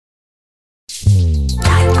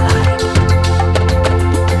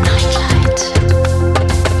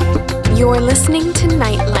You're listening to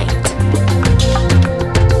Nightlight.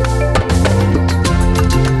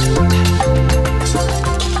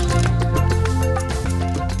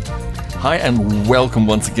 Hi and welcome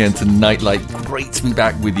once again to Nightlight. Great to be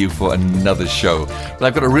back with you for another show. But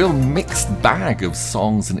I've got a real mixed bag of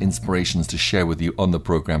songs and inspirations to share with you on the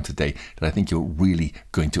program today that I think you're really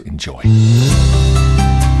going to enjoy.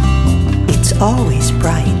 It's always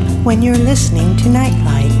bright when you're listening to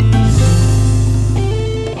Nightlight.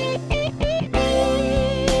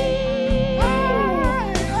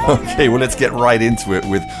 Okay, well, let's get right into it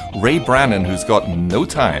with Ray Brannon, who's got no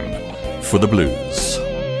time for the blues.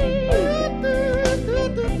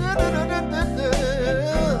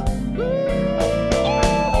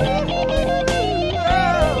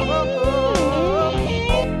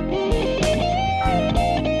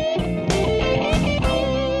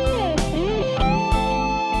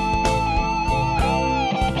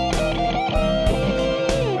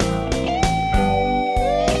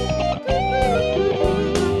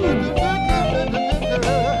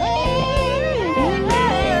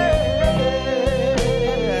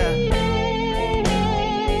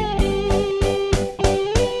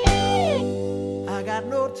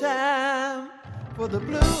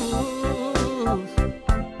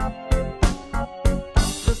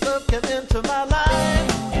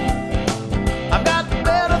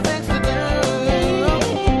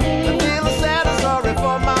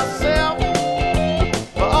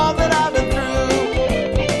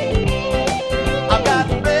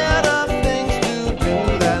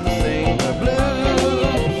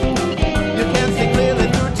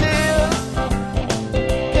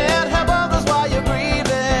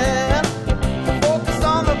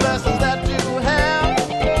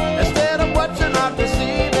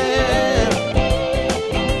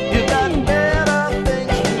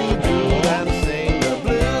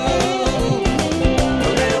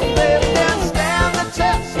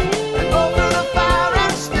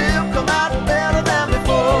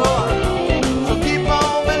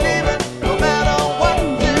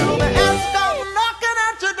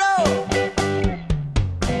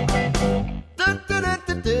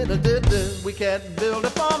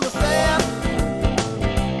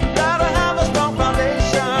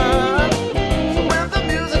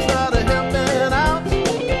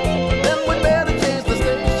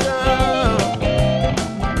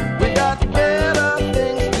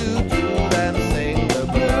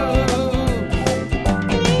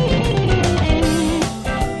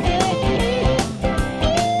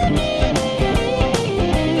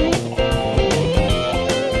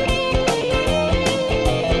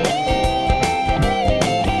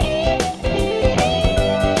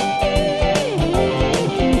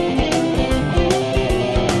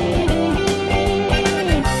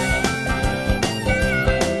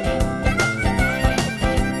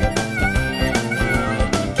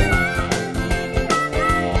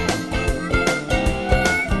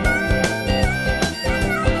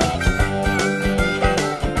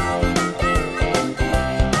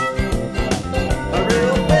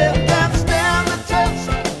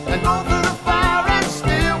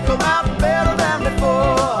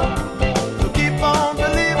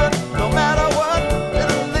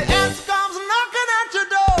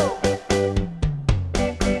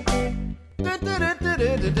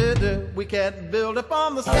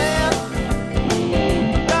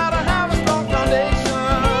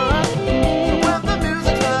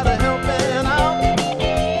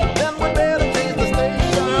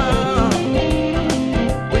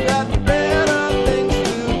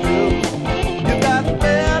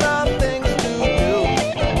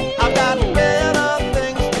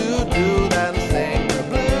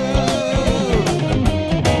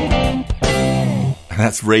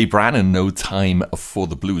 That's Ray Brannon, No Time for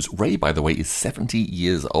the Blues. Ray, by the way, is 70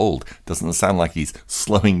 years old. Doesn't sound like he's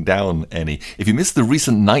slowing down any. If you missed the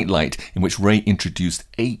recent Nightlight, in which Ray introduced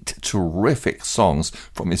 8 terrific songs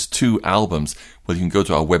from his 2 albums, well, you can go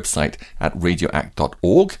to our website at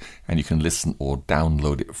radioact.org and you can listen or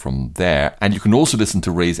download it from there. And you can also listen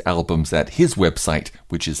to Ray's albums at his website,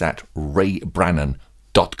 which is at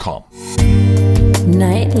raybrannon.com.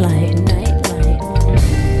 Nightlight.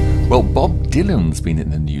 Well, Bob Dylan's been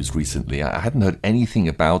in the news recently. I hadn't heard anything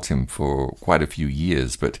about him for quite a few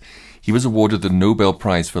years, but he was awarded the Nobel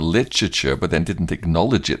Prize for Literature, but then didn't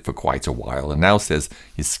acknowledge it for quite a while, and now says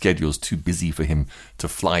his schedule's too busy for him to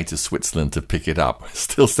fly to Switzerland to pick it up.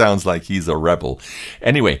 Still sounds like he's a rebel.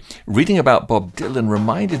 Anyway, reading about Bob Dylan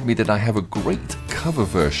reminded me that I have a great cover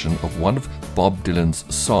version of one of Bob Dylan's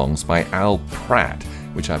songs by Al Pratt,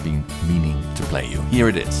 which I've been meaning to play you. Here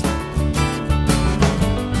it is.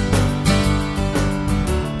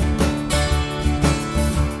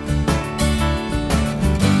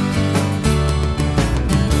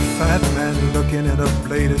 looking at a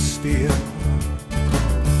blade of steel.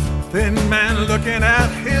 Thin man looking at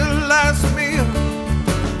his last meal.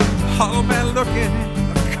 Hollow man looking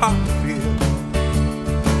in a cotton field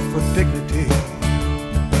for dignity.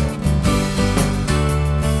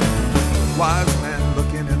 Wise man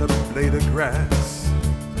looking in a blade of grass.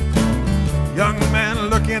 Young man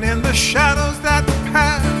looking in the shadows that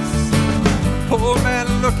pass. Poor man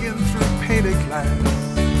looking through painted glass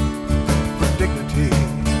for dignity.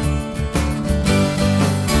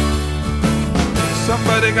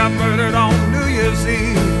 Somebody got murdered on New Year's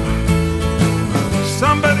Eve.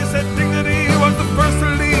 Somebody said dignity was the first to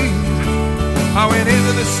leave. I went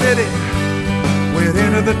into the city, went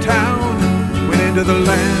into the town, went into the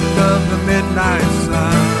land of the midnight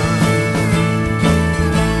sun.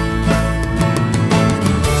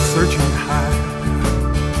 Searching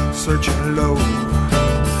high, searching low,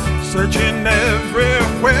 searching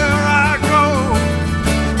everywhere I go,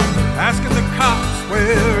 asking the cops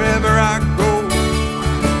wherever I go,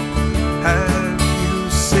 have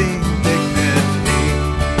you seen dignity?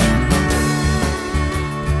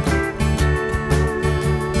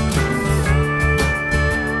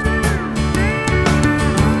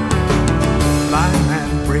 Blind man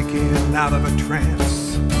breaking out of a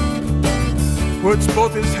trance, puts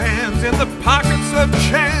both his hands in the pockets of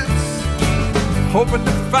chance, hoping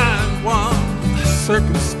to find one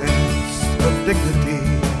circumstance of dignity.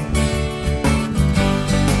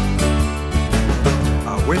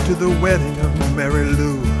 I went to the wedding of Mary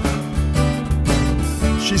Lou.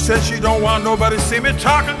 She said she don't want nobody see me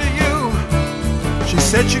talking to you. She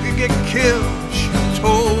said she could get killed. She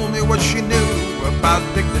told me what she knew about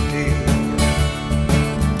dignity.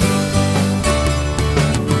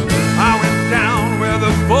 The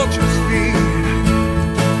vultures feed.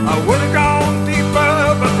 I would have gone deeper,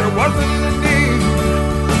 but there wasn't any need.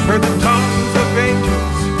 Heard the tongues of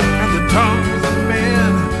angels and the tongues of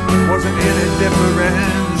men. Wasn't any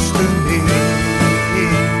difference to me.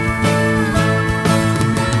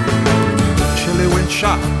 Chilly wind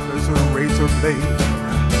sharp as a razor blade.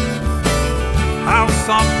 House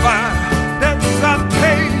on fire, debts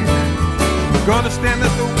unpaid. Gonna stand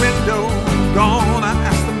at the window, gonna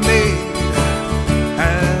ask the maid,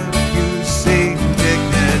 have you seen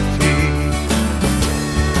dignity?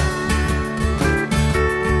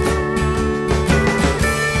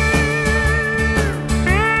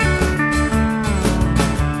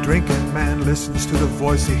 Drinking man listens to the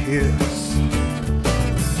voice he hears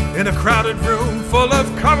in a crowded room full of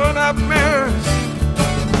covered up mirrors,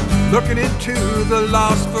 looking into the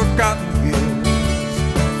lost forgotten years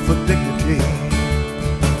for dignity.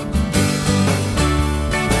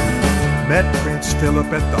 Met Prince Phillip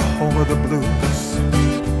at the home of the blues.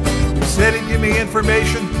 He said he'd give me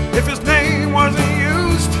information if his name wasn't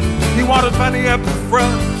used. He wanted money up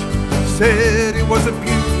front, said he was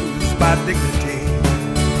abused by dignity.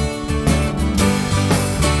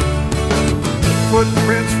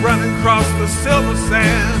 Footprints running across the silver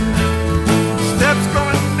sand, steps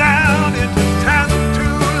going down into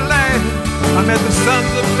tattoo land. I met the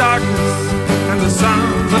sons of darkness and the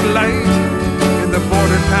sons of light in the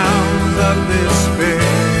border towns of despair.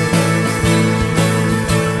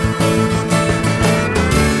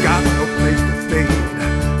 Got no place to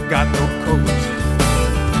fade, got no coat.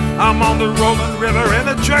 I'm on the rolling river in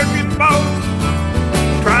a jerking boat,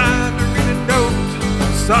 trying to read a note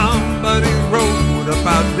somebody wrote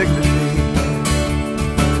about dignity.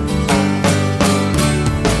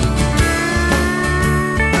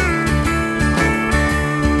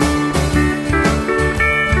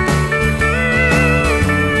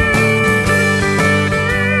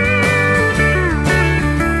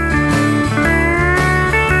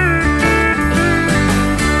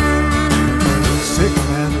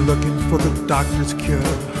 For the doctor's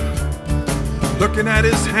cure, looking at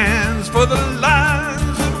his hands for the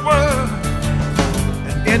lines that were,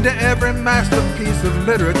 and into every masterpiece of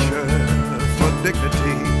literature for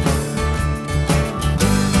dignity.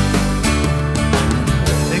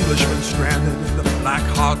 Englishman stranded in the black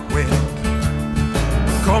hot wind,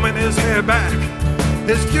 combing his hair back,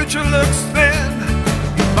 his future looks thin.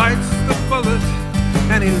 He bites the bullet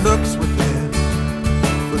and he looks within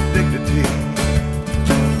for dignity.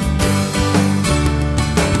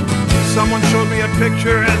 Someone showed me a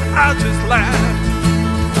picture and I just laughed.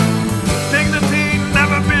 Dignity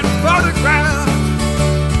never been photographed.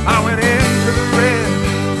 I went into the red,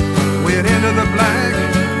 went into the black,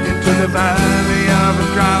 into the valley of a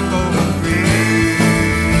dry bone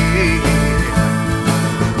grave.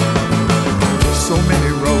 So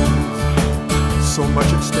many roads, so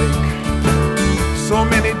much at stake, so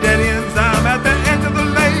many dead ends. I'm at the end of the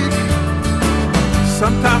lake.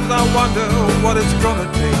 Sometimes I wonder what what it's gonna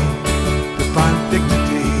take to find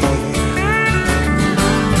dignity.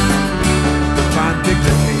 To find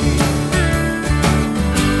dignity.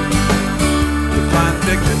 To find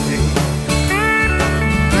dignity.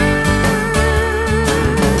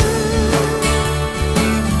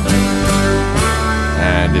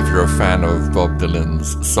 And if you're a fan of Bob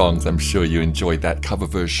Dylan's songs, I'm sure you enjoyed that cover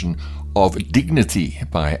version of Dignity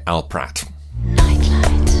by Al Pratt.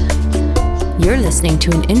 Nightlight. You're listening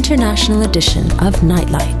to an international edition of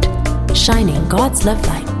Nightlight, shining God's love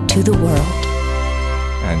light to the world.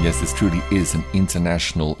 And yes, this truly is an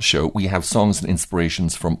international show. We have songs and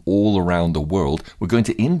inspirations from all around the world. We're going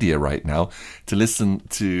to India right now to listen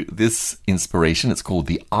to this inspiration. It's called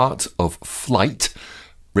The Art of Flight,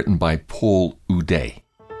 written by Paul Uday.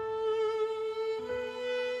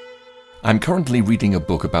 I'm currently reading a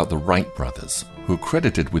book about the Wright brothers, who are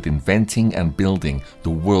credited with inventing and building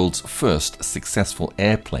the world's first successful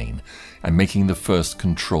airplane and making the first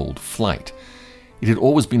controlled flight. It had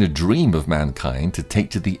always been a dream of mankind to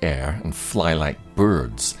take to the air and fly like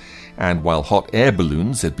birds, and while hot air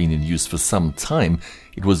balloons had been in use for some time,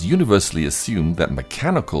 it was universally assumed that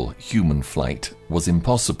mechanical human flight was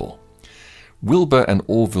impossible. Wilbur and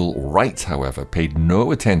Orville Wright, however, paid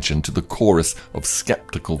no attention to the chorus of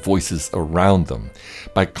skeptical voices around them.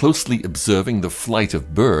 By closely observing the flight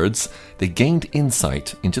of birds, they gained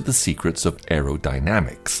insight into the secrets of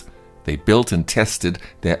aerodynamics. They built and tested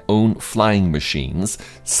their own flying machines,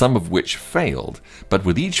 some of which failed, but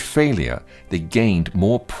with each failure, they gained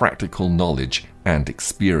more practical knowledge and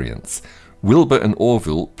experience. Wilbur and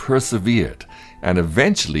Orville persevered and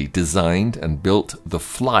eventually designed and built the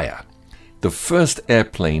Flyer, the first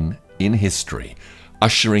airplane in history,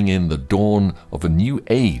 ushering in the dawn of a new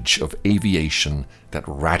age of aviation that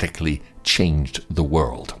radically changed the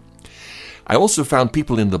world. I also found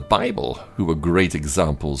people in the Bible who were great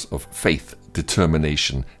examples of faith,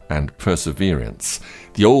 determination, and perseverance.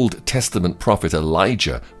 The Old Testament prophet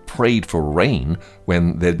Elijah prayed for rain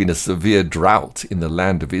when there had been a severe drought in the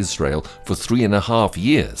land of Israel for 3.5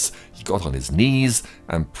 years. He got on his knees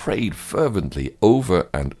and prayed fervently over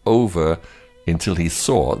and over until he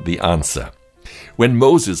saw the answer. When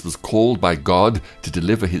Moses was called by God to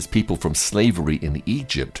deliver his people from slavery in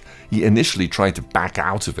Egypt, he initially tried to back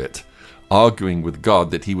out of it, arguing with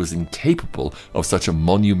God that he was incapable of such a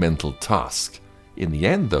monumental task. In the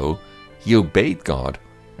end, though, he obeyed God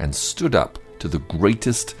and stood up to the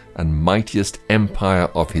greatest and mightiest empire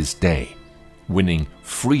of his day, winning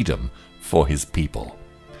freedom for his people.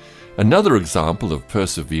 Another example of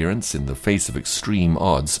perseverance in the face of extreme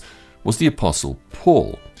odds was the Apostle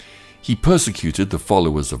Paul. He persecuted the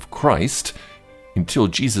followers of Christ until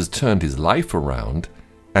Jesus turned his life around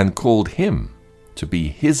and called him to be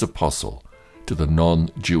his apostle to the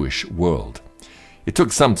non-Jewish world. It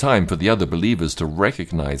took some time for the other believers to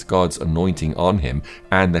recognize God's anointing on him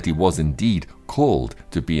and that he was indeed called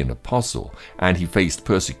to be an apostle, and he faced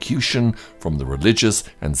persecution from the religious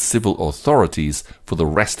and civil authorities for the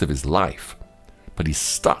rest of his life. But he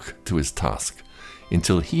stuck to his task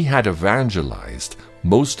until he had evangelized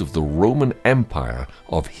most of the Roman Empire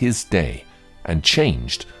of his day and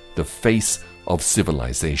changed the face of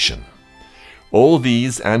civilization. All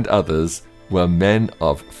these and others were men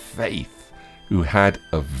of faith who had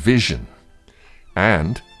a vision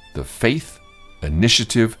and the faith,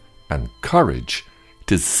 initiative, and courage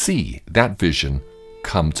to see that vision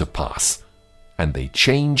come to pass. And they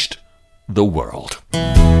changed the world.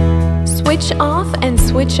 Switch off and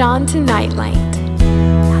switch on to Nightlight.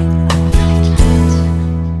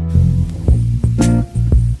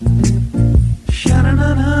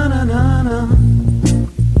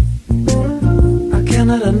 I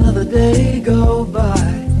cannot another day go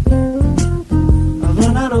by. I've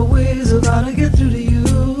run out of ways of how to get through to you.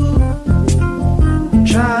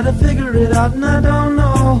 Try to figure it out and I don't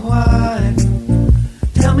know why.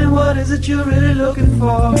 Tell me, what is it you're really looking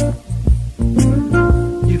for?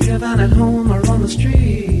 You can't find it home or on the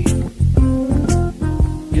street.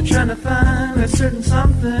 You're trying to find a certain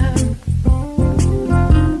something.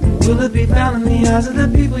 Will it be found in the eyes of the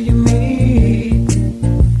people you meet?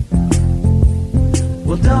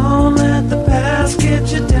 Well, don't let the past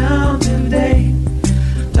get you down today.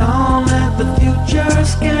 Don't let the future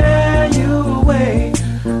scare you away.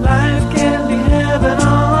 Life can be heaven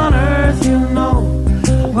on earth, you know.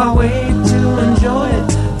 Why wait to enjoy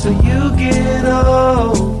it till you get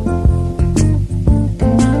old?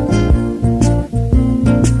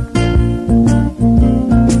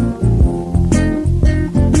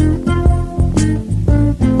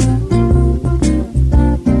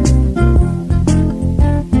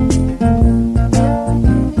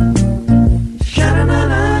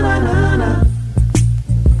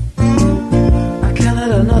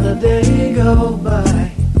 day go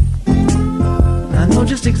by. I know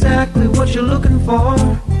just exactly what you're looking for,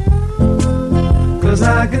 'cause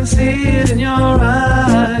I can see it in your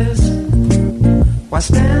eyes. Why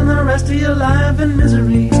spend the rest of your life in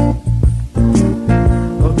misery,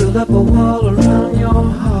 or build up a wall around your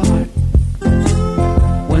heart,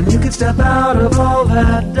 when you could step out of all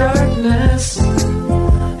that darkness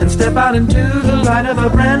and step out into the light of a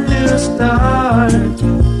brand new start?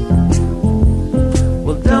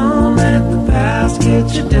 Well, don't let the past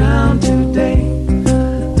get you down today.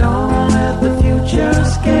 Don't let the future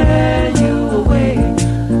scare you away.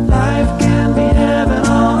 Life can be heaven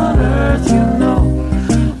on earth, you know.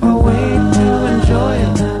 Or wait to enjoy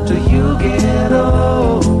it till you get old.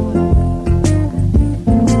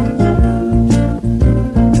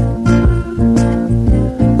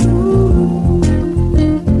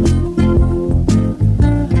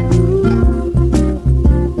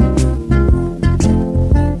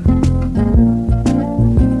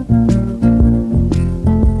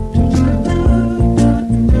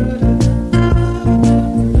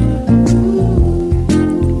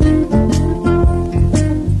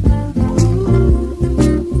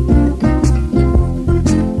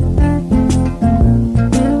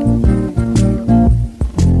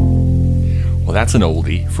 That's an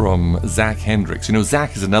oldie from Zac Hendricks. You know,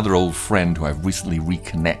 Zac is another old friend who I've recently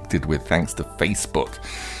reconnected with thanks to Facebook.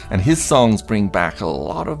 And his songs bring back a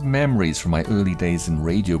lot of memories from my early days in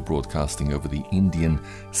radio broadcasting over the Indian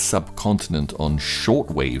subcontinent on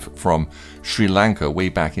shortwave from Sri Lanka way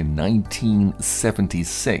back in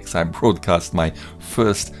 1976. I broadcast my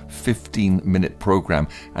first 15-minute program,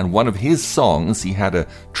 and one of his songs, he had a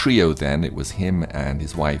trio then. It was him and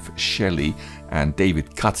his wife Shelley and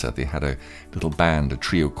David Cutter. They had a little band, a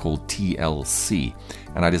trio called TLC,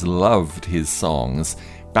 and I just loved his songs.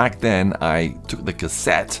 Back then, I took the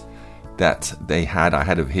cassette that I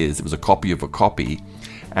had of his. It was a copy of a copy,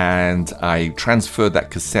 and I transferred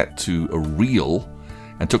that cassette to a reel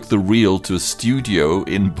and took the reel to a studio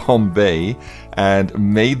in Bombay and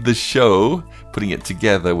made the show, putting it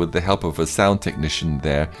together with the help of a sound technician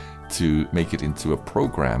there to make it into a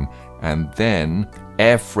program, and then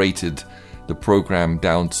air freighted the program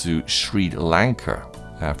down to Sri Lanka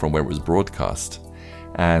from where it was broadcast.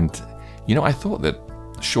 And, you know, I thought that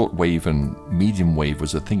shortwave and medium wave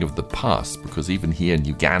was a thing of the past, because even here in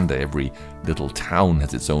Uganda, every little town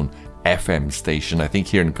has its own FM station. I think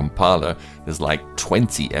here in Kampala, there's like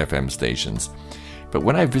 20 FM stations. But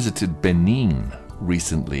when I visited Benin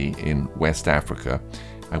recently in West Africa,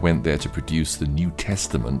 I went there to produce the New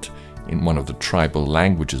Testament in one of the tribal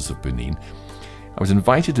languages of Benin. I was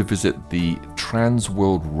invited to visit the Trans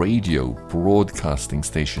World Radio broadcasting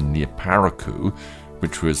station near Parakou,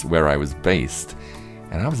 which was where I was based.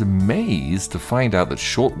 And I was amazed to find out that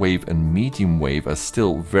shortwave and medium wave are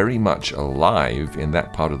still very much alive in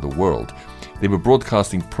that part of the world. They were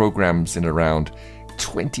broadcasting programs in around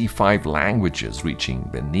 25 languages, reaching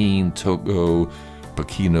Benin, Togo,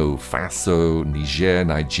 Burkina Faso, Niger,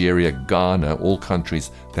 Nigeria, Ghana, all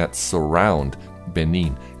countries that surround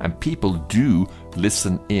Benin. And people do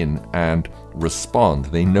listen in and respond.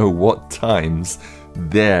 They know what times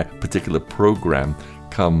their particular program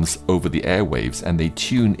comes over the airwaves, and they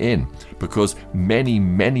tune in because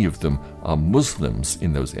many of them are Muslims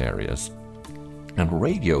in those areas. And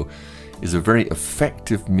radio is a very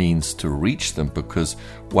effective means to reach them, because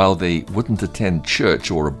while they wouldn't attend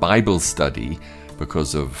church or a Bible study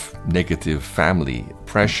because of negative family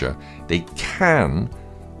pressure, they can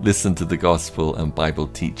listen to the gospel and Bible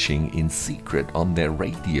teaching in secret on their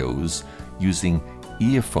radios using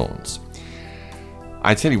earphones.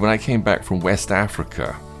 I tell you, when I came back from West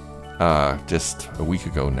Africa just a week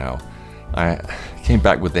ago now, I came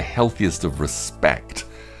back with the healthiest of respect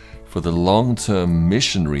for the long-term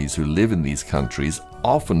missionaries who live in these countries,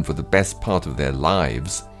 often for the best part of their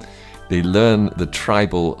lives. They learn the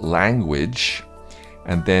tribal language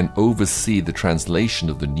and then oversee the translation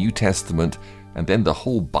of the New Testament and then the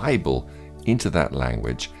whole Bible into that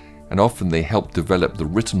language. And often they help develop the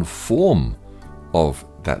written form of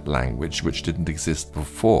that language, which didn't exist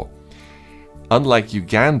before. Unlike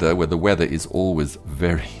Uganda, where the weather is always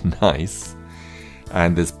very nice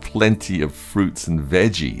and there's plenty of fruits and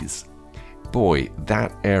veggies, boy,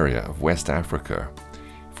 that area of West Africa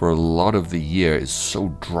for a lot of the year is so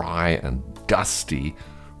dry and dusty,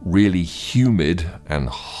 really humid and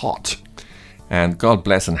hot. And God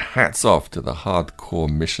bless and hats off to the hardcore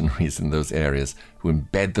missionaries in those areas who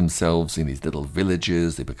embed themselves in these little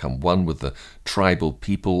villages. They become one with the tribal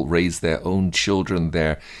people, raise their own children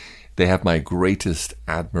there. They have my greatest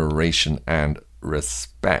admiration and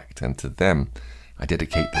respect. And to them, I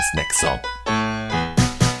dedicate this next song.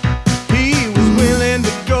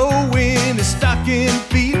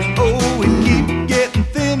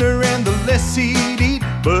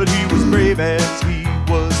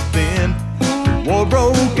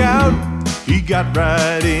 got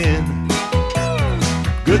right in.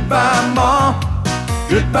 Goodbye, Ma.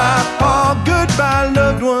 Goodbye, Pa. Goodbye,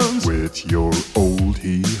 loved ones. With your old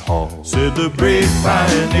hee-haw, said the brave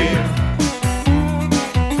pioneer.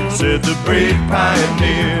 Said the brave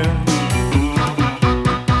pioneer.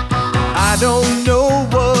 I don't know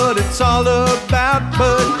what it's all about,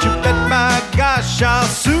 but you bet my gosh I'll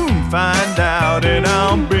soon find out. And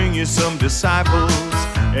I'll bring you some disciples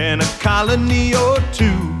and a colony or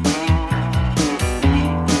two.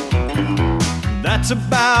 That's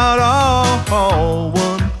about all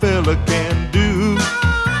one fella can do.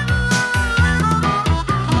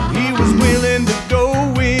 He was willing to go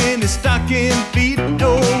in his stocking feet,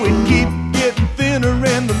 though he'd keep getting thinner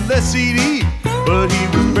and the less he'd eat. But he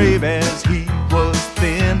was brave as he was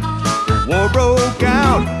thin. The war broke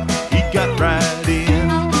out, he got right in.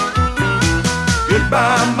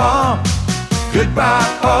 Goodbye, Ma.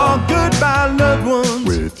 Goodbye, Pa. Goodbye, loved ones.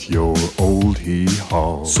 With your old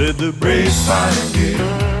hee-haw, said the brave pioneer.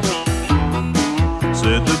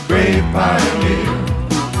 Said the brave pioneer.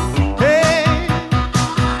 Hey.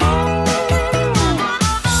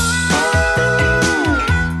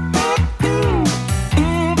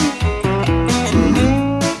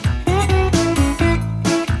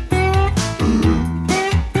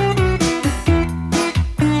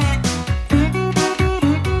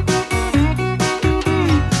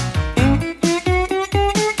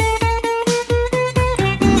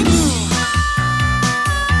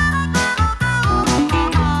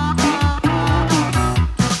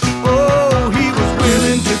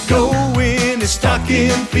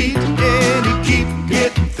 Feet, and he'd keep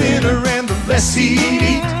getting thinner and the less he'd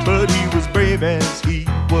eat. But he was brave as he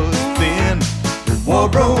was thin. The war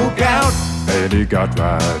broke out and he got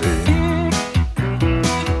right in.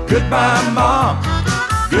 Goodbye, Ma.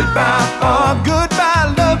 Goodbye, Pa.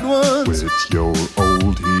 Goodbye, loved ones. With your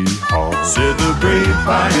old hee-haw, said the brave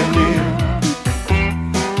pioneer.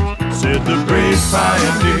 Said the brave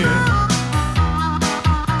pioneer.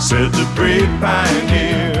 Said the brave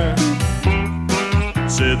pioneer.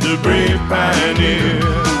 Said the brave pioneer.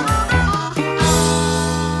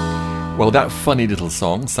 Well, that funny little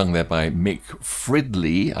song, sung there by Mick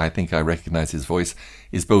Fridley, I think I recognise his voice,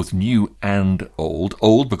 is both new and old.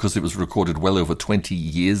 Old because it was recorded well over 20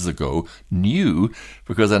 years ago. New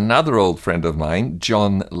because another old friend of mine,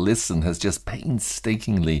 John Lisson, has just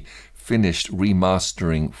painstakingly finished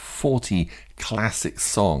remastering 40 classic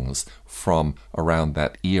songs from around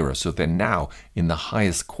that era. So they're now in the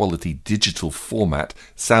highest quality digital format,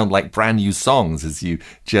 sound like brand new songs, as you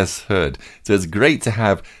just heard. So it's great to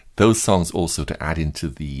have those songs also to add into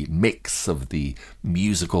the mix of the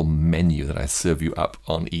musical menu that I serve you up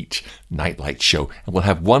on each Nightlight show. And we'll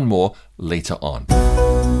have one more later on.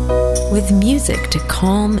 With music to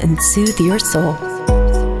calm and soothe your soul.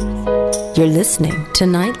 You're listening to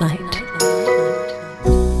Nightlight.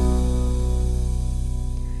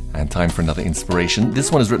 And time for another inspiration.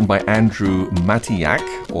 This one is written by Andrew Matiak,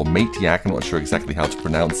 or Matiak, I'm not sure exactly how to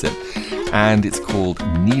pronounce it. And it's called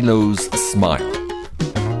Nilo's Smile.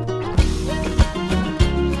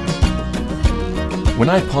 When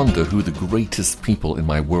I ponder who the greatest people in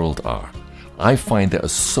my world are, I find there are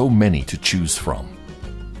so many to choose from.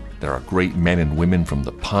 There are great men and women from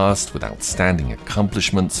the past with outstanding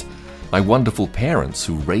accomplishments, my wonderful parents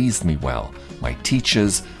who raised me well, my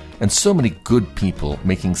teachers, and so many good people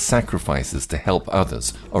making sacrifices to help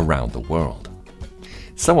others around the world.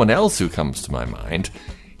 Someone else who comes to my mind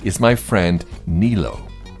is my friend Nilo.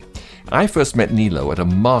 I first met Nilo at a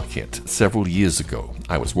market several years ago.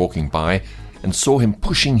 I was walking by and saw him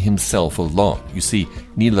pushing himself along. You see,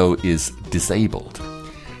 Nilo is disabled.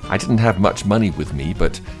 I didn't have much money with me,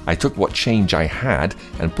 but I took what change I had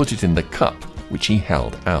and put it in the cup which he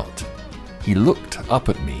held out. He looked up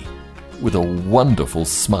at me with a wonderful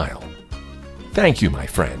smile. "Thank you, my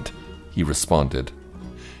friend," he responded.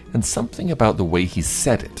 And something about the way he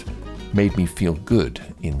said it made me feel good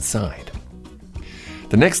inside.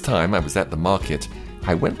 The next time I was at the market,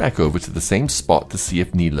 I went back over to the same spot to see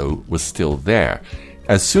if Nilo was still there.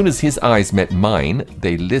 As soon as his eyes met mine,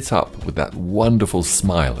 they lit up with that wonderful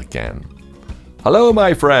smile again. "Hello,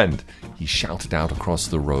 my friend," he shouted out across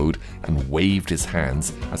the road and waved his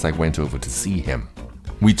hands as I went over to see him.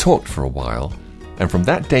 We talked for a while, and from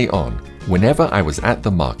that day on, whenever I was at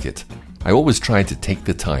the market, I always tried to take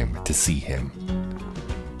the time to see him.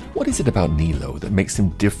 What is it about Nilo that makes him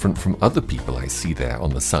different from other people I see there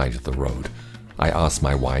on the side of the road? I asked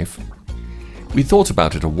my wife. We thought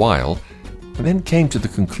about it a while, and then came to the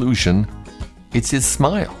conclusion, it's his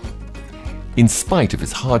smile. In spite of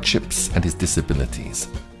his hardships and his disabilities,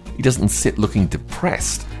 He doesn't sit looking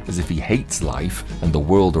depressed as if he hates life and the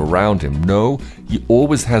world around him. No, he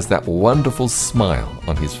always has that wonderful smile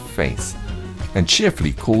on his face and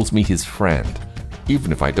cheerfully calls me his friend,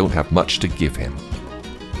 even if I don't have much to give him.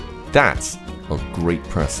 That's a great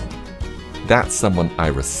person. That's someone I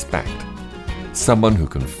respect. Someone who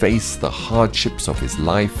can face the hardships of his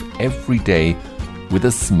life every day with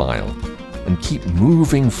a smile and keep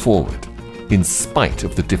moving forward in spite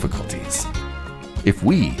of the difficulties. If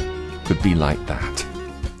we could be like that,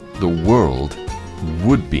 the world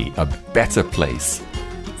would be a better place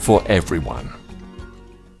for everyone.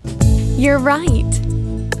 You're right.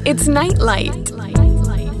 It's Nightlight.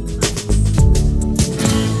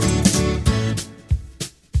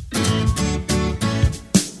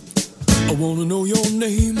 I wanna know your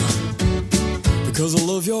name because I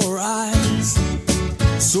love your eyes.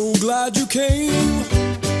 So glad you came.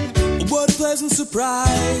 What a pleasant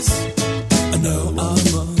surprise. I know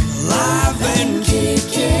I'm alive and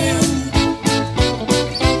kicking.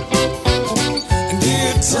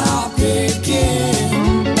 Guitar picking.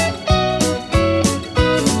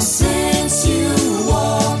 Since you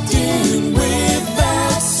walked in with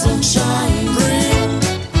that sunshine grin.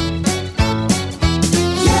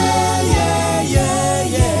 Yeah, yeah, yeah,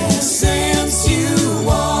 yeah. Since you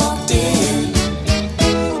walked in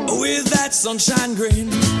with that sunshine grin.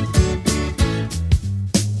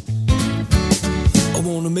 I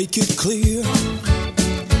wanna make it clear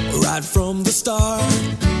right from the start.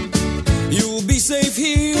 You'll be safe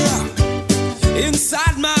here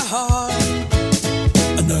inside my heart.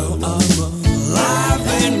 I know I'm alive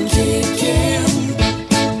and kicking.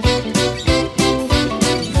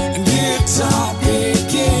 Guitar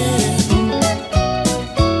picking.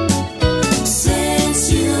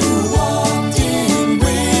 Since you walked in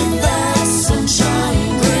with that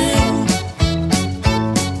sunshine grin.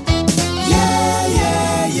 Yeah,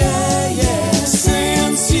 yeah, yeah, yeah.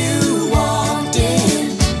 Since you walked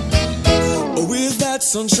in with that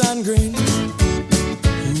sunshine grin.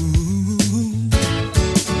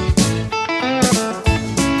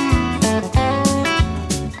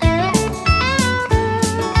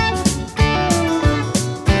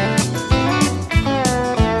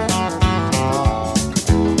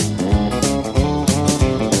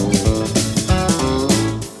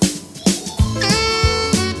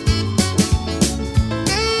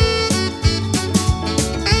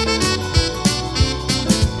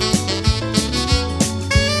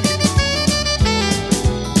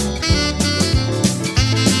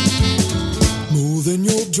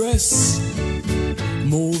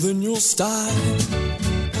 More than your style,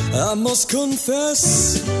 I must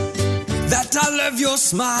confess that I love your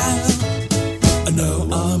smile. I know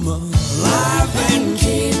I'm alive and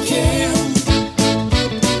kicking.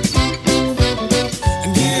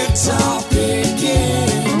 Guitar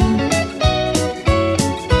picking.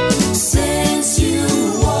 Since you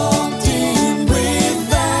walked in with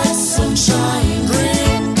that sunshine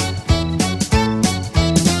grin.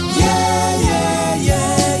 Yeah, yeah,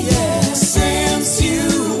 yeah, yeah. Since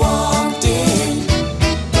you walked in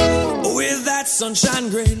with that sunshine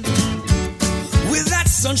grin. With that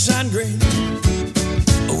sunshine grin.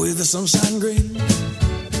 With the sunshine grin.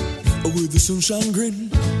 With the sunshine grin.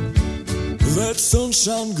 That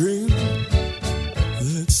sunshine grin.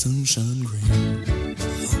 That sunshine grin.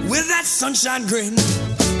 With that sunshine grin.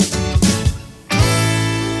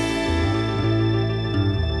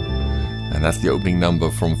 And that's the opening number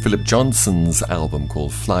from Phillip Johnson's album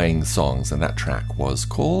called Flying Songs, and that track was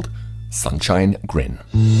called Sunshine Grin.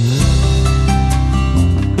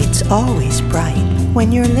 It's always bright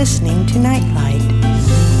when you're listening to Nightlight.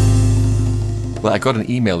 Well, I got an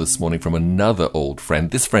email this morning from another old friend.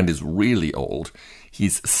 This friend is really old.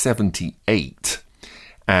 He's 78,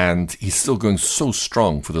 and he's still going so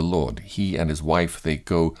strong for the Lord. He and his wife, they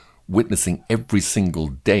go witnessing every single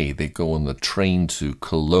day. They go on the train to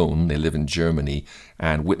Cologne. They live in Germany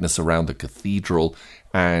and witness around the cathedral.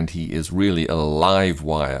 And he is really a live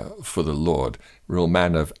wire for the Lord, real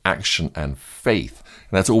man of action and faith.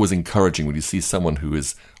 And that's always encouraging when you see someone who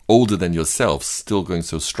is older than yourself still going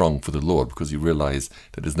so strong for the Lord, because you realize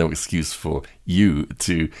that there's no excuse for you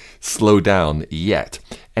to slow down yet.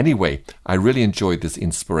 Anyway, I really enjoyed this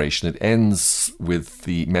inspiration. It ends with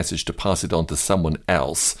the message to pass it on to someone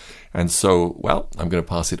else. And so, well, I'm going to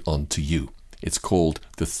pass it on to you. It's called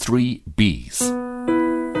The 3 B's.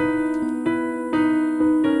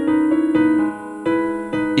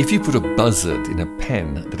 If you put a buzzard in a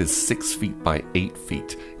pen that is 6 feet by 8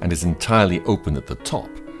 feet and is entirely open at the top,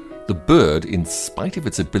 the bird, in spite of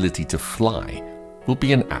its ability to fly, will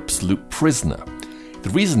be an absolute prisoner. The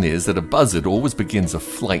reason is that a buzzard always begins a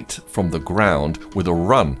flight from the ground with a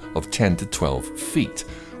run of 10 to 12 feet.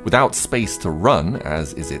 Without space to run,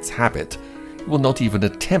 as is its habit, it will not even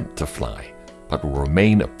attempt to fly, but will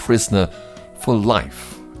remain a prisoner for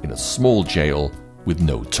life in a small jail with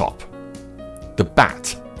no top. The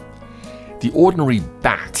bat. The ordinary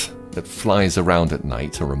bat that flies around at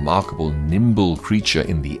night, a remarkable nimble creature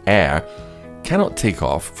in the air, cannot take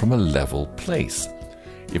off from a level place.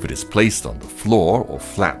 If it is placed on the floor or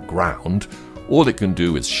flat ground, all it can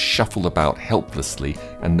do is shuffle about helplessly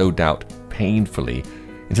and no doubt painfully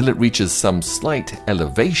until it reaches some slight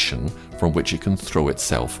elevation from which it can throw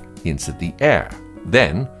itself into the air.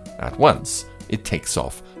 Then, at once, it takes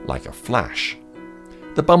off like a flash.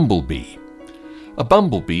 The bumblebee. A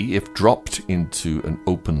bumblebee, if dropped into an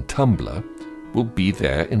open tumbler, will be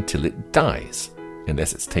there until it dies,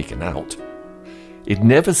 unless it's taken out. It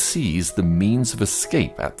never sees the means of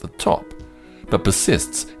escape at the top, but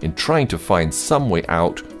persists in trying to find some way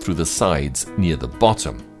out through the sides near the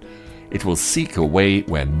bottom. It will seek a way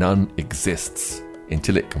where none exists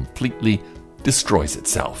until it completely destroys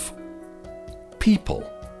itself. People.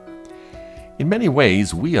 In many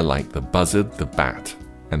ways, we are like the buzzard, the bat,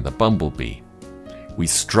 and the bumblebee. We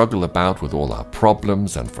struggle about with all our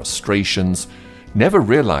problems and frustrations, never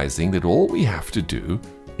realizing that all we have to do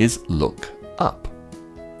is look up.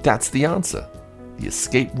 That's the answer, the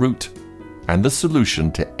escape route, and the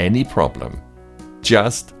solution to any problem.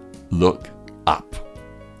 Just look up.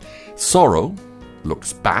 Sorrow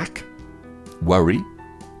looks back, worry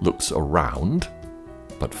looks around,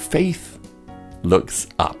 but faith looks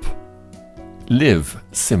up. Live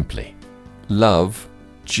simply, love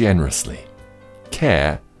generously,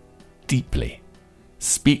 care deeply,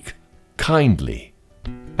 speak kindly,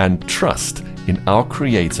 and trust in our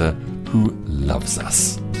Creator who loves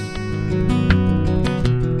us.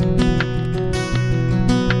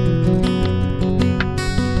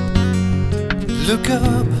 Look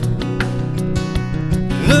up,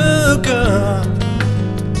 look up,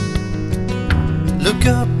 look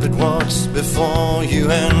up at what's before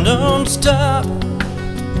you and don't stop.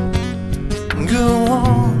 Go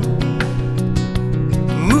on,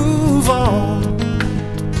 move on,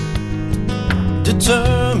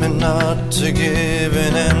 determined not to give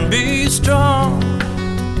in and be strong.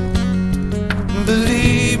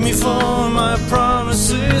 Believe me for my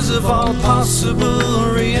promises of all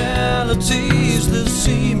possible realities. The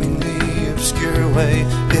seemingly obscure way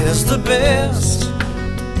is the best.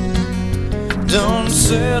 Don't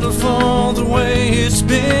settle for the way it's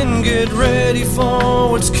been. Get ready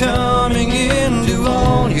for what's coming in. Do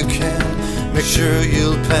all you can, make sure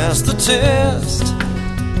you'll pass the test.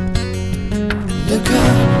 Look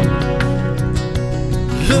up,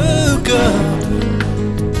 look up,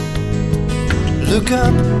 look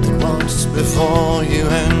up at what's before you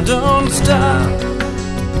and don't stop.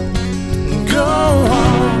 Go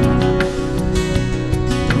on,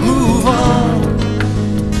 move on,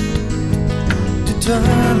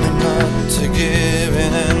 determined not to give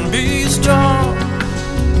in and be strong.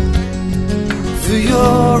 For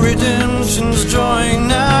your redemption's drawing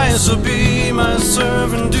nigh, so be my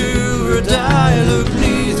servant, do or die. Look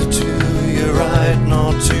neither to your right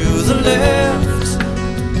nor to the left,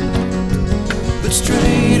 but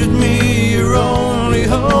straight at me, your only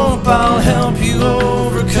hope. I'll help you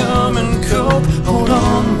overcome and cope. Hold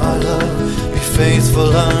on, my love, be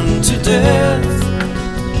faithful unto death.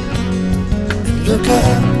 And look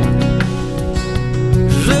up,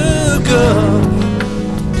 look up,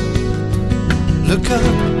 look up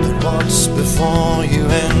at what's before you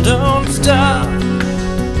and don't stop.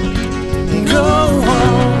 Go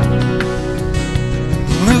on,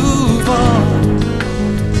 move on,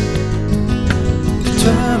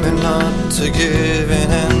 determined not to give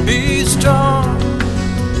in and be strong.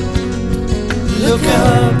 Look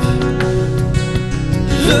up,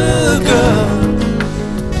 look up,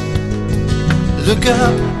 look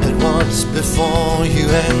up at what's before you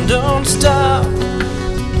and don't stop.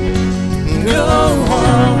 Go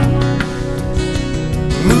on,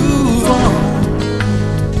 move on,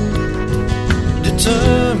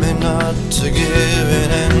 determined not to give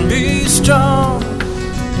in and be strong.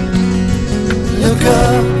 Look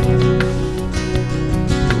up,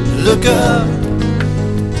 look up,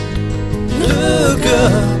 look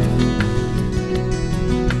up,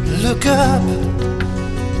 look up,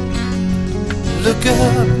 look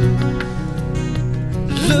up,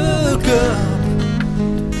 look up.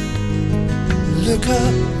 Look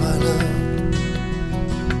up, my love,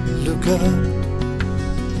 look up.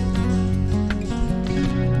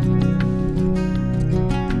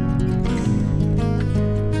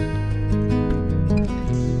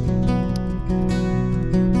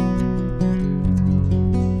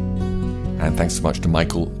 thanks so much to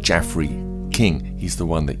Michael Jaffrey King. He's the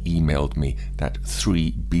one that emailed me that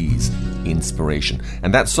 3B's inspiration.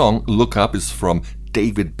 And that song, Look Up, is from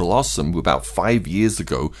David Blossom, who about 5 years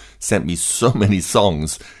ago sent me so many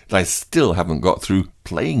songs that I still haven't got through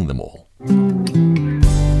playing them all.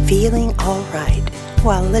 Feeling all right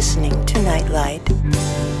while listening to Nightlight.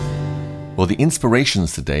 Well, the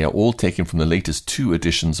inspirations today are all taken from the latest 2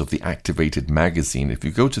 editions of the Activated magazine. If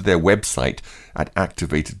you go to their website at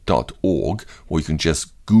activated.org, or you can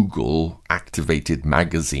just Google Activated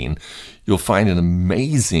magazine, you'll find an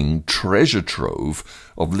amazing treasure trove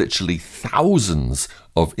of literally thousands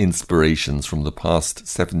of inspirations from the past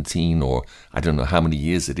 17 or I don't know how many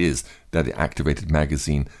years it is that the Activated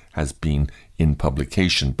magazine has been in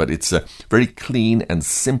publication. But it's a very clean and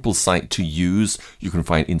simple site to use. You can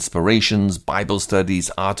find inspirations, Bible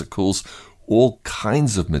studies, articles, all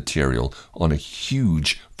kinds of material on a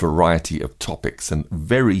huge variety of topics, and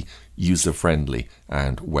very user-friendly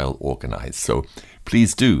and well-organized. So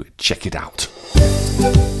please do check it out.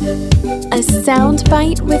 A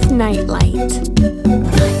soundbite with Nightlight.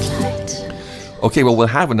 Nightlight. Okay, well, we'll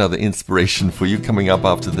have another inspiration for you coming up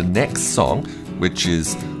after the next song, which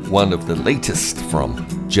is one of the latest from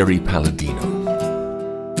Jerry Palladino.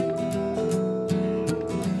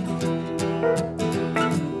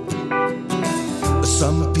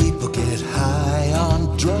 Some people get high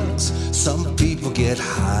on drugs. Some people get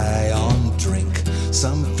high on drink.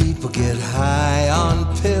 Some people get high on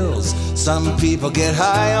pills. Some people get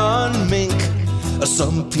high on mink.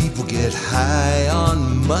 Some people get high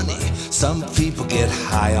on money. Some people get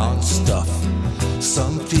high on stuff.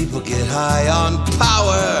 Some people get high on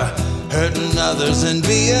power, hurting others and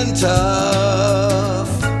being tough.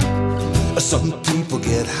 Some people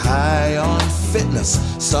get high on fitness.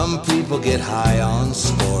 Some people get high on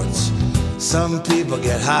sports. Some people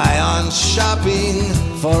get high on shopping.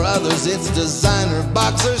 For others it's designer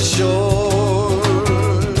boxer shorts.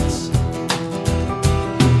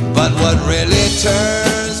 But what really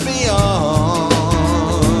turns me on,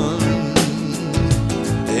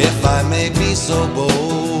 if I may be so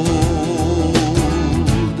bold,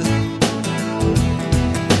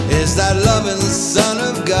 is that loving Son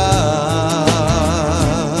of God,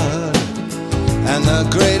 and the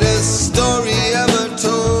greatest story ever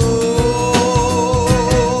told.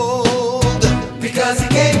 Because he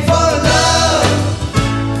came for love,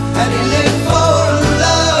 and he lived for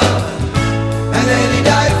love, and then he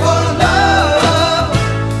died for love.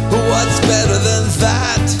 What's better than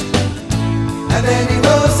that? And then he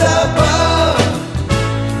rose above,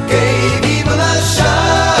 gave evil a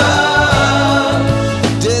shove,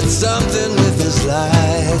 did something with his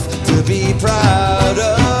life to be proud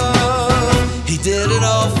of. He did it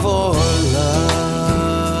all for love.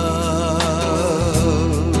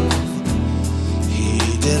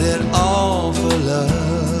 He did it all for love.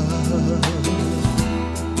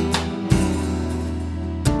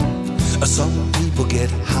 Some people get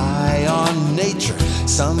high on nature.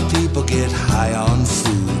 Some people get high on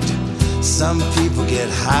food. Some people get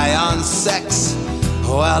high on sex,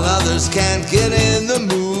 while others can't get in the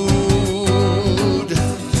mood.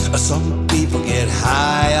 Some people get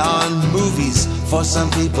high on movies. For some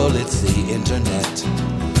people it's the internet.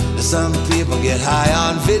 Some people get high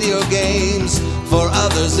on video games. For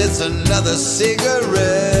others it's another cigarette.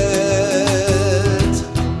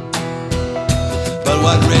 But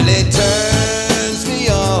what really turns me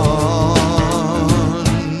on,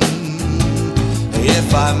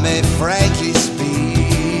 if I may frankly speak,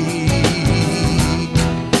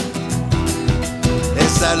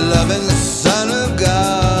 it's that loving Son of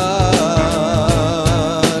God.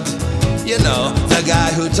 You know, the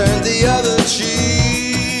guy who turned the other cheek.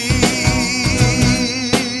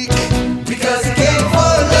 Because he came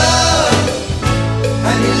for love,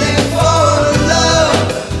 and he lived for love,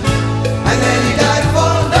 and then he died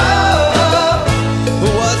for love.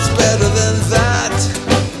 What's better than that?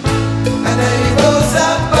 And then he rose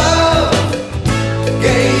above,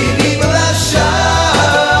 gave evil a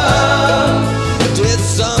shove, did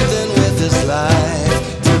something with his life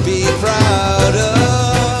to be proud of.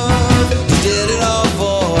 He did it all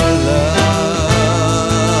for love.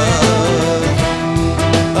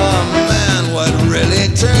 Oh man, what really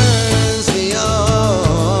turns me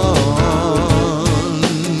on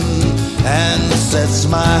and sets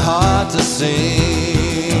my heart to sing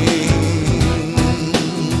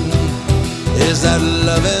is that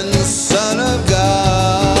loving Son of God,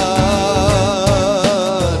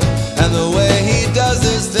 and the way he does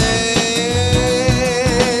his thing.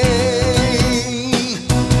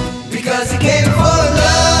 Because he came for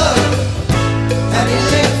love, and he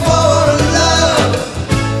lived for love,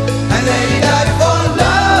 and then he died for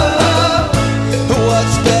love.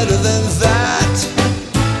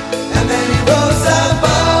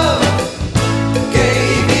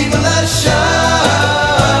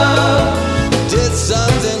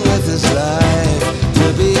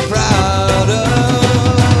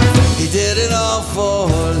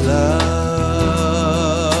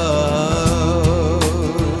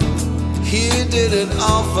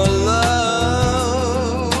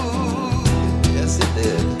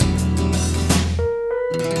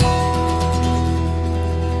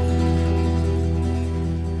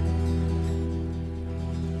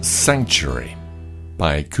 Sanctuary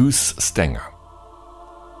by Koos Stenger.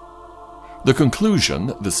 The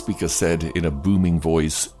conclusion, the speaker said in a booming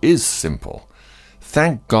voice, is simple.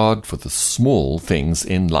 Thank God for the small things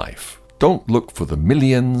in life. Don't look for the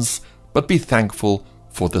millions, but be thankful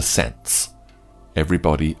for the cents.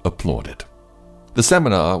 Everybody applauded. The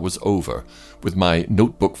seminar was over, with my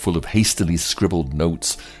notebook full of hastily scribbled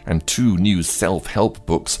notes and 2 new self-help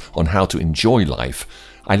books on how to enjoy life.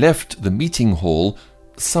 I left the meeting hall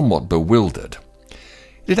somewhat bewildered.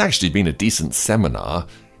 It had actually been a decent seminar,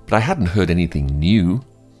 but I hadn't heard anything new.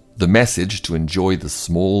 The message to enjoy the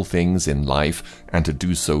small things in life and to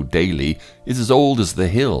do so daily is as old as the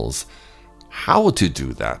hills. How to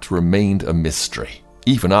do that remained a mystery,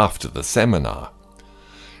 even after the seminar.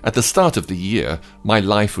 At the start of the year, my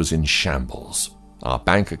life was in shambles. Our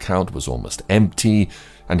bank account was almost empty,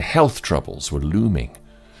 and health troubles were looming.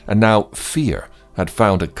 And now fear had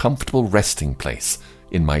found a comfortable resting place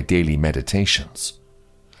in my daily meditations.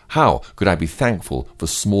 How could I be thankful for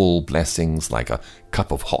small blessings like a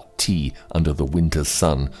cup of hot tea under the winter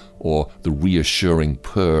sun or the reassuring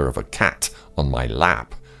purr of a cat on my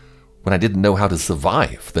lap when I didn't know how to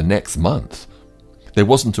survive the next month? There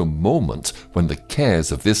wasn't a moment when the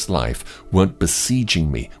cares of this life weren't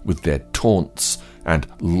besieging me with their taunts and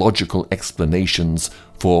logical explanations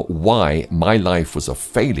for why my life was a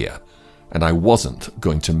failure and I wasn't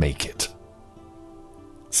going to make it.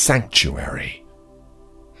 Sanctuary.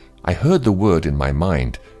 I heard the word in my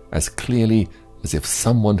mind as clearly as if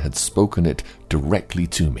someone had spoken it directly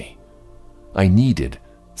to me. I needed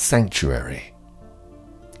sanctuary.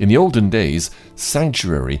 In the olden days,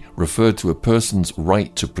 sanctuary referred to a person's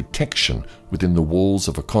right to protection within the walls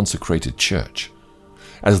of a consecrated church.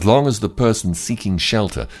 As long as the person seeking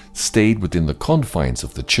shelter stayed within the confines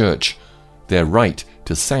of the church, their right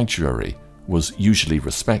to sanctuary was usually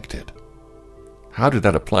respected. How did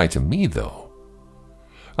that apply to me, though?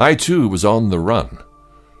 I too was on the run.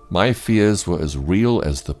 My fears were as real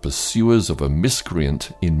as the pursuers of a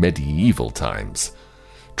miscreant in medieval times.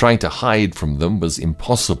 Trying to hide from them was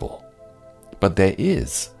impossible. But there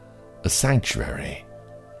is a sanctuary.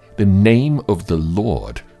 The name of the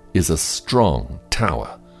Lord is a strong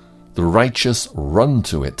tower. The righteous run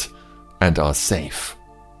to it and are safe.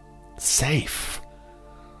 Safe.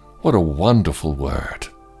 What a wonderful word.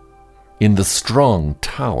 In the strong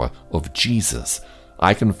tower of Jesus,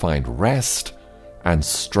 I can find rest and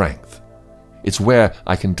strength. It's where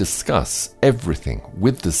I can discuss everything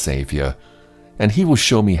with the Savior, and He will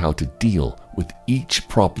show me how to deal with each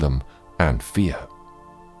problem and fear.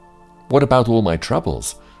 What about all my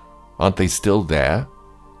troubles? Aren't they still there?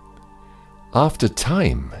 After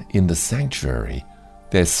time in the sanctuary,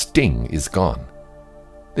 their sting is gone.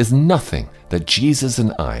 There's nothing that Jesus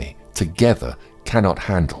and I together cannot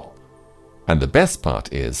handle. And the best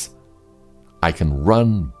part is, I can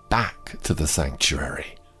run back to the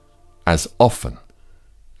sanctuary as often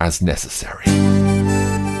as necessary.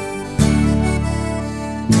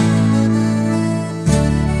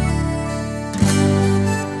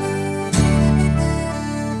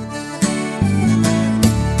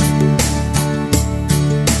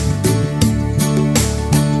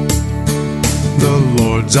 The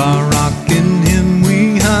Lord's our rock, in Him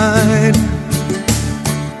we hide.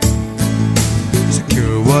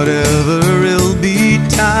 Secure whatever ill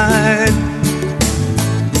betide.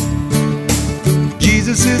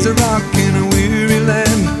 Jesus is a rock in a weary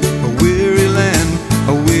land, a weary land,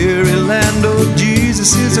 a weary land. Oh,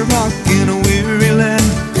 Jesus is a rock in a weary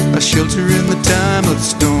land, a shelter in the time of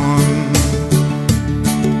storm.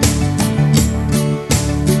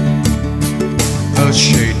 A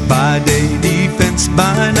shade by day, defense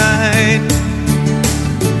by night.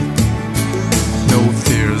 No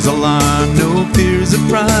fears alarm, no fears of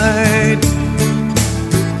pride.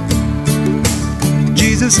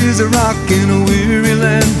 Jesus is a rock in a weary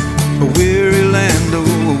land, a weary land,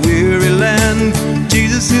 oh, a weary land.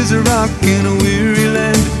 Jesus is a rock in a weary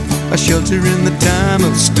land, a shelter in the time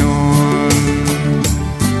of storm.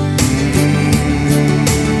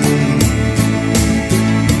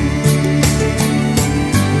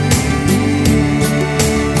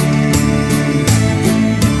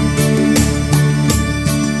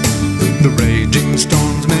 The raging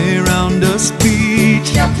storms may round us beat,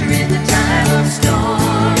 shelter in the time of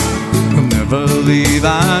storm. We'll never leave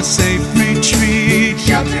our safe retreat,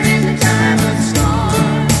 shelter in the time of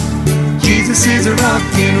storm. Jesus is a rock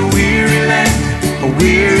in a weary land, a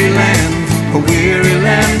weary land, a weary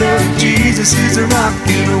land. Oh, Jesus is a rock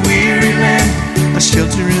in a weary land, a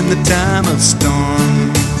shelter in the time of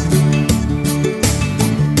storm.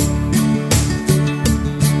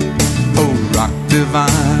 Oh, rock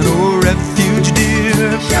divine, oh, refuge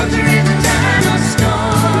dear, shelter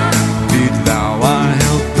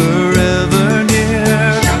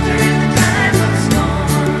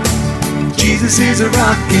is a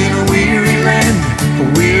rock in a weary land, a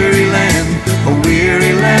weary land, a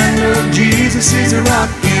weary land. Oh, Jesus is a rock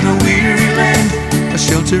in a weary land, a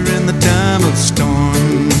shelter in the time of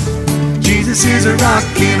storm. Jesus is a rock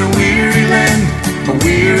in a weary land, a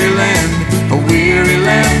weary land, a weary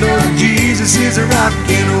land. Oh, Jesus is a rock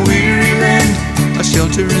in a weary land, a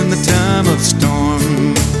shelter in the time of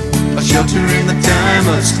storm, a shelter in the time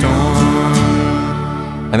of storm.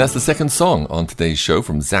 And that's the second song on today's show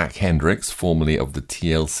from Zac Hendricks, formerly of the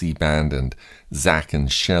TLC Band and Zac and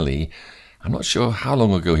Shelley. I'm not sure how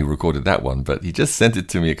long ago he recorded that one, but he just sent it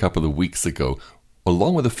to me a couple of weeks ago,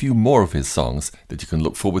 along with a few more of his songs that you can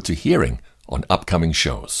look forward to hearing on upcoming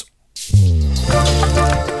shows.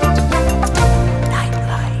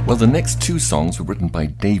 Well, the next two songs were written by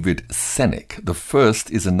David Senek. The first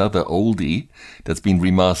is another oldie that's been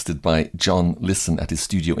remastered by John Listen at his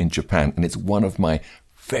studio in Japan, and it's one of my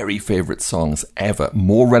very favourite songs ever,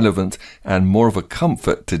 more relevant and more of a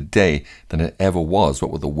comfort today than it ever was,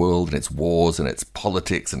 what with the world and its wars and its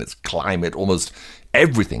politics and its climate, almost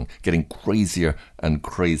everything getting crazier and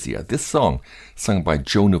crazier. This song, sung by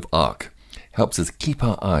Joan of Arc, helps us keep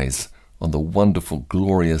our eyes on the wonderful,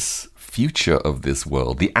 glorious future of this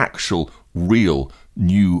world, the actual, real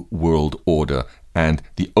new world order, and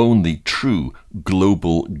the only true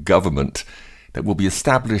global government that will be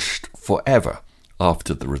established forever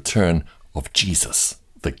after the return of Jesus,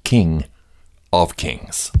 the King of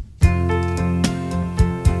Kings.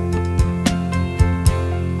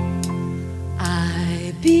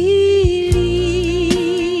 I believe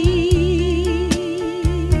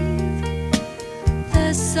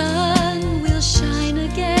the sun will shine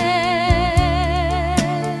again,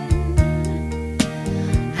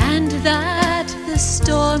 and that the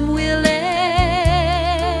storm will end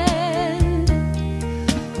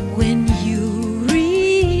when you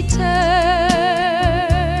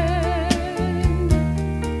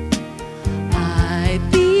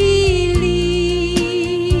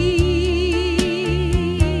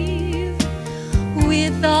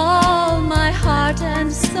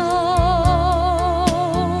and soul.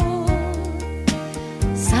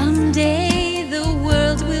 Someday the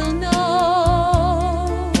world will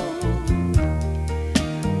know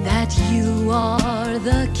that you are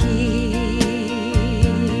the King.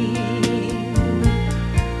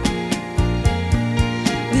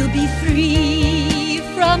 We'll be free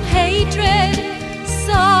from hatred,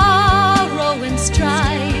 sorrow and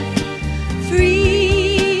strife,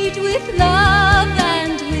 freed with love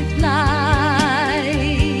and with life.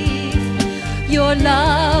 Your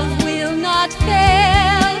love will not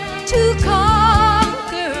fail to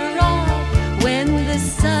conquer all when the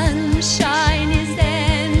sunshine is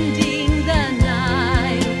ending the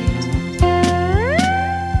night.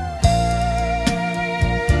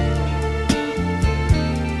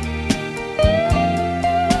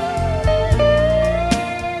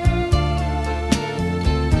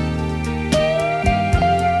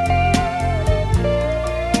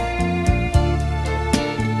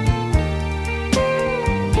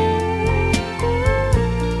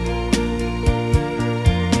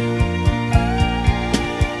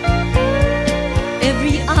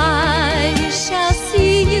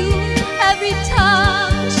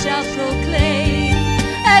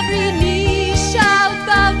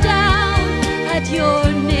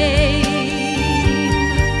 Your name,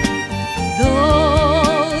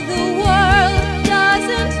 though the world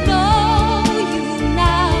doesn't know you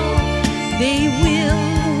now, they will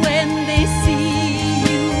when they see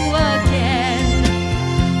you again.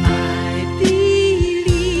 I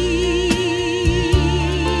believe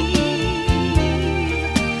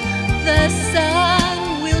the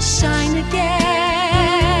sun will shine again.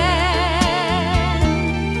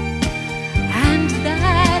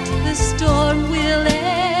 The storm will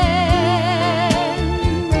end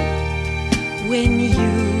when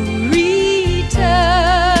you return.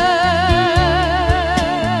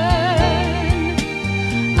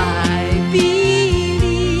 I believe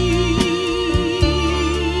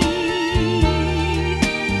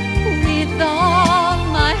with all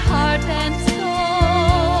my heart and soul.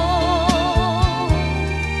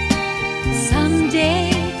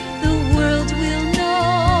 Someday the world will know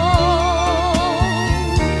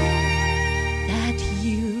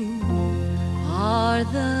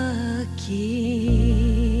the King.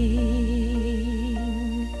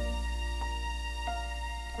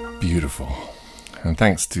 Beautiful. And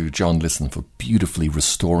thanks to John Listen for beautifully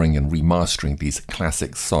restoring and remastering these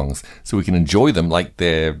classic songs so we can enjoy them like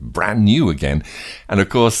they're brand new again. And of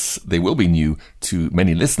course, they will be new to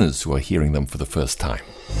many listeners who are hearing them for the first time.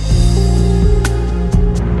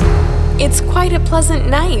 It's quite a pleasant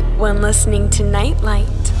night when listening to Nightlight.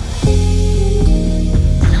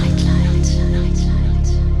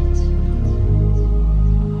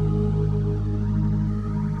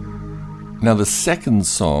 Now, the second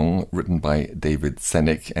song, written by David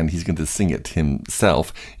Senek, and he's going to sing it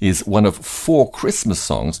himself, is one of 4 Christmas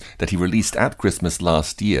songs that he released at Christmas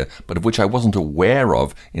last year, but of which I wasn't aware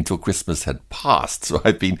of until Christmas had passed. So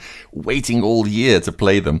I've been waiting all year to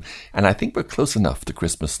play them. And I think we're close enough to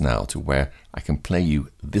Christmas now to where I can play you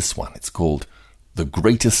this one. It's called The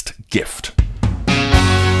Greatest Gift.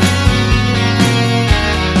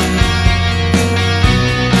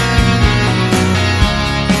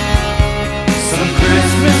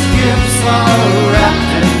 Christmas gifts are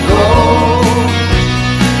wrapped in gold.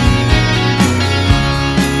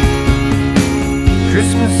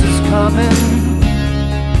 Christmas is coming,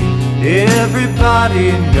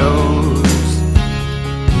 everybody knows.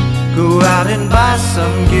 Go out and buy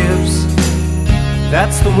some gifts,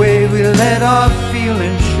 that's the way we let our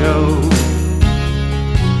feelings show.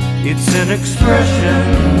 It's an expression,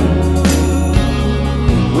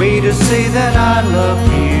 way to say that I love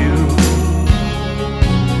you.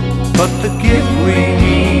 But the gift we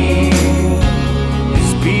need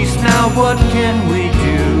is peace. Now what can we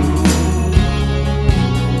do?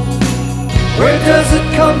 Where does it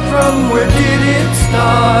come from? Where did it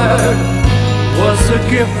start? Was a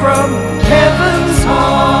gift from heaven's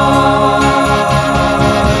heart.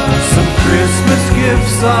 Some Christmas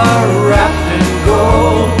gifts are wrapped in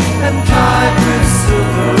gold and tied with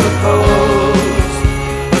silver bows.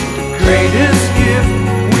 But the greatest gift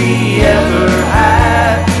we ever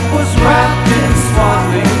had was wrapped in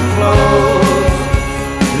swaddling clothes,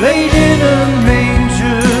 laid in a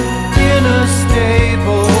manger in a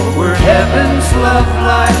stable where heaven's love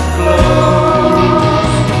light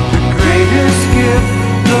glows. The greatest gift,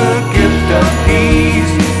 the gift of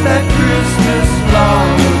peace, that Christmas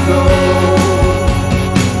long ago.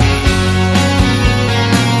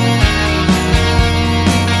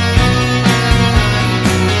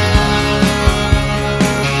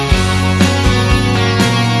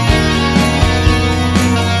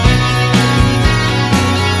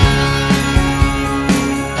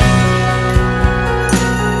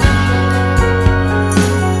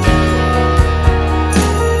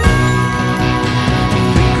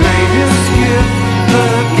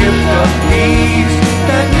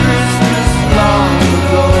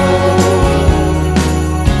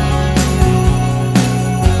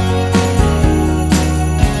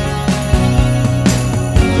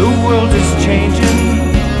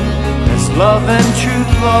 Love and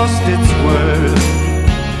truth lost its worth.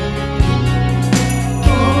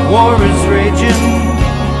 War is raging,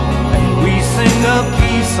 and we sing of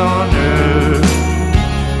peace on earth.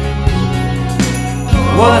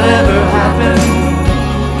 Whatever happened,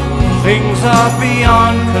 things are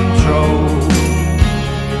beyond control.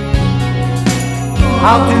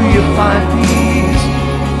 How do you find peace?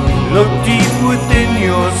 Look deep within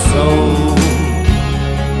your soul.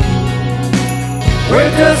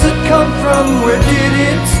 Where does it come from? Where did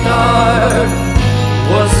it start?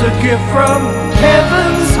 Was a gift from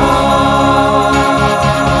heaven's heart.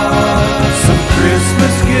 Some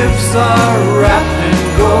Christmas gifts are wrapped in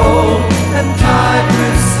gold and tied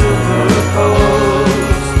with silver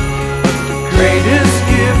bows. But the greatest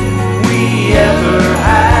gift we ever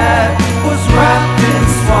had was wrapped in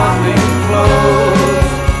swaddling clothes,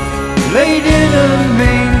 laid in a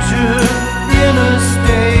manger in a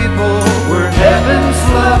stable where heaven's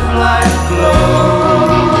love light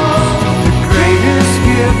glows. The greatest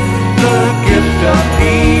gift, the gift of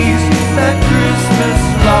peace, that Christmas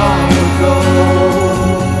long ago.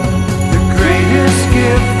 The greatest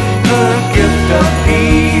gift, the gift of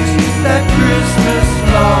peace, that Christmas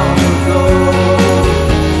long ago.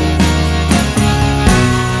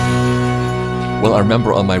 Well, I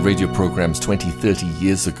remember on my radio programs 20, 30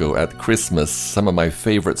 years ago at Christmas, some of my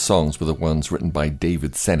favorite songs were the ones written by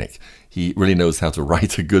David Senek. He really knows how to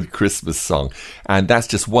write a good Christmas song. And that's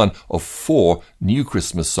just one of 4 new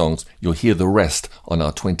Christmas songs. You'll hear the rest on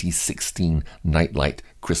our 2016 Nightlight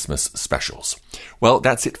Christmas specials. Well,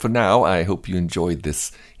 that's it for now. I hope you enjoyed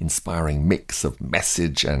this inspiring mix of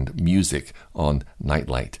message and music on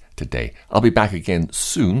Nightlight today. I'll be back again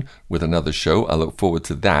soon with another show. I look forward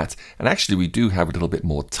to that. And actually, we do have a little bit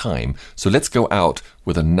more time. So let's go out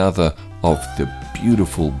with another of the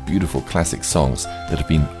beautiful, beautiful classic songs that have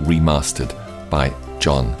been remastered by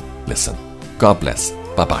John Listen. God bless.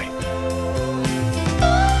 Bye-bye.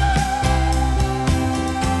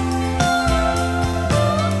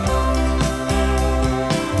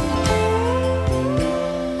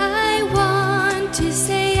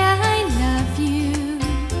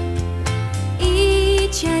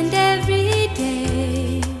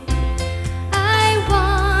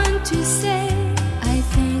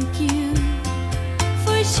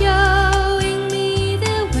 Showing me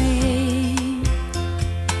the way.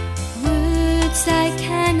 Words I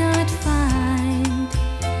cannot find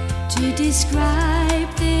to describe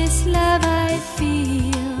this love I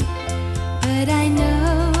feel, but I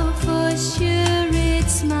know for sure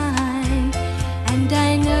it's mine, and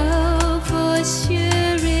I know for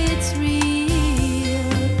sure it's real.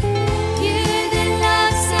 You're the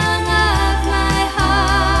love song of my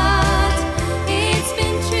heart. It's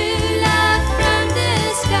been true love from the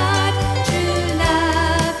start. True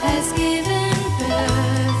love has given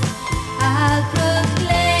birth. I'll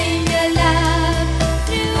proclaim your love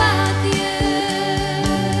throughout the earth.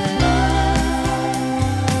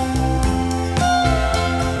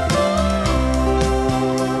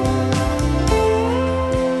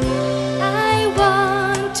 I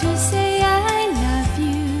want to say I love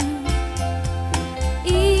you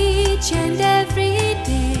each and every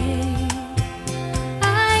day.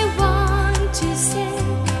 I want to say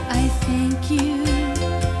I thank you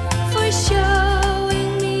for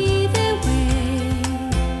showing me the way.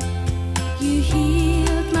 You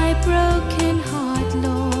healed my broken heart,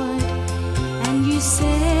 Lord, and you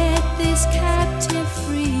set this captive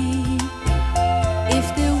free. If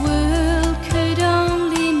the world could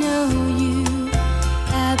only know you,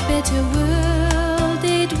 a better world